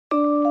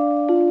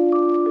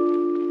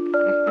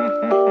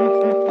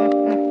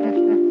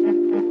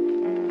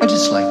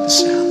just like the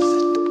sound of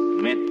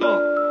it.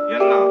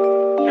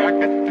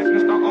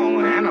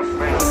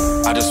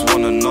 I just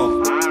wanna know,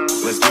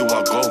 where's do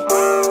I go?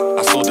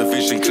 I saw the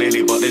vision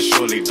clearly, but they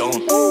surely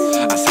don't.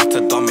 I had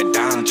to dumb it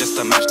down just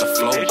to match the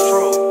flow,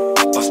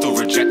 but still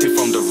rejected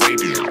from the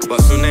radio. But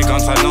soon they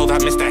gone to know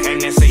that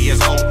MrOHennasy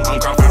is home.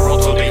 Uncrowned Pharaoh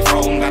till they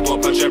thrown. That will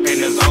put you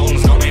in the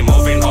zones. Got me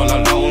moving all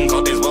alone.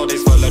 God, this world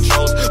is full of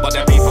trolls, but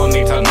the people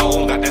need to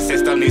know that the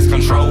system needs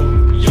control.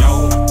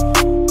 Yo,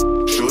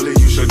 surely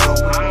you should know.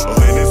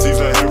 MrOHennasy's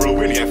a hero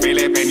when you feel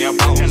it in your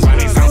bones. When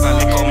he sounds a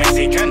little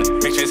Mexican,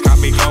 mixtapes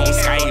can't be clones.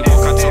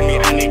 Skywalker told me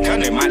and he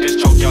can, it might just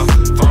choke your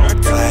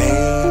throat.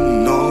 I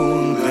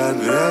know that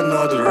they're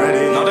not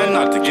ready. No, they're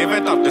not to give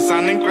it up. The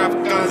sounding grab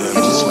guns.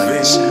 I just like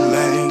the sound.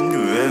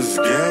 They're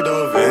scared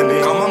of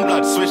any. Come on,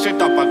 blood, switch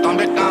it up, I thumb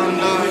it down,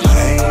 Lord.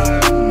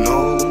 I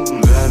know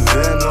that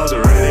they're not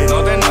ready.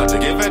 No, they're not to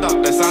give it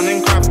up. The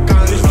sounding crap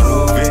guns.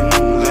 Moving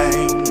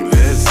lane,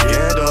 they're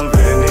scared of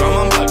any. Come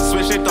on, blood,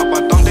 switch it up,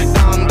 I thumbed it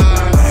down,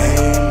 Lord.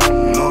 I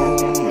know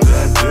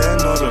that they're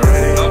not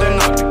ready. No, they're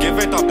not to give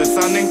it up. The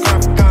sounding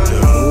crap guns.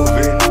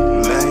 Moving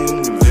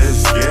lane, they're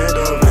scared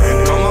of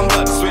any. Come on,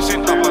 blood, switch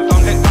it up, I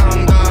thumbed it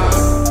down,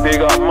 Lord.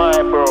 Big up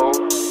my bro,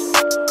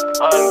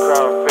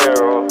 Uncrowned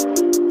Pharaoh.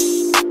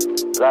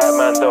 Like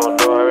man don't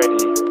know already.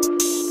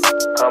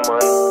 Come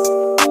on,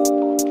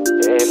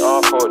 it ain't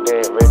our fault they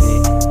ain't ready.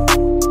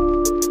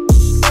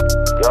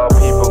 Y'all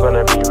people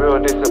gonna be real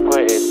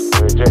disappointed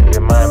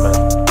rejecting my man.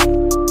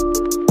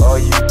 All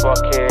you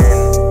fucking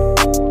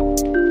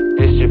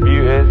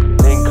distributors,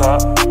 link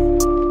up.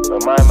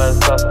 When my man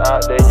starts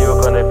out there, you're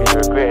gonna be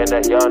regretting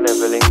that y'all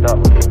never linked up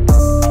with him.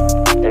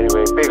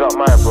 Anyway, big up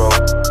my bro,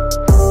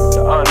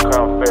 the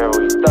Uncrowned Pharaoh,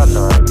 he's done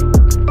already.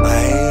 I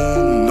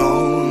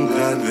know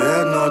that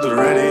they're not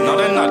ready. No,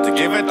 they're not to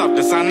give it up.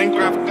 The sounding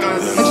crap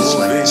guns. I just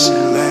like the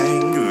sound.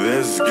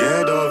 They're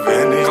scared of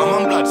any. Come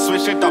on, blood,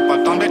 switch it up,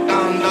 I thumbed it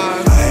down,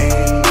 Lord.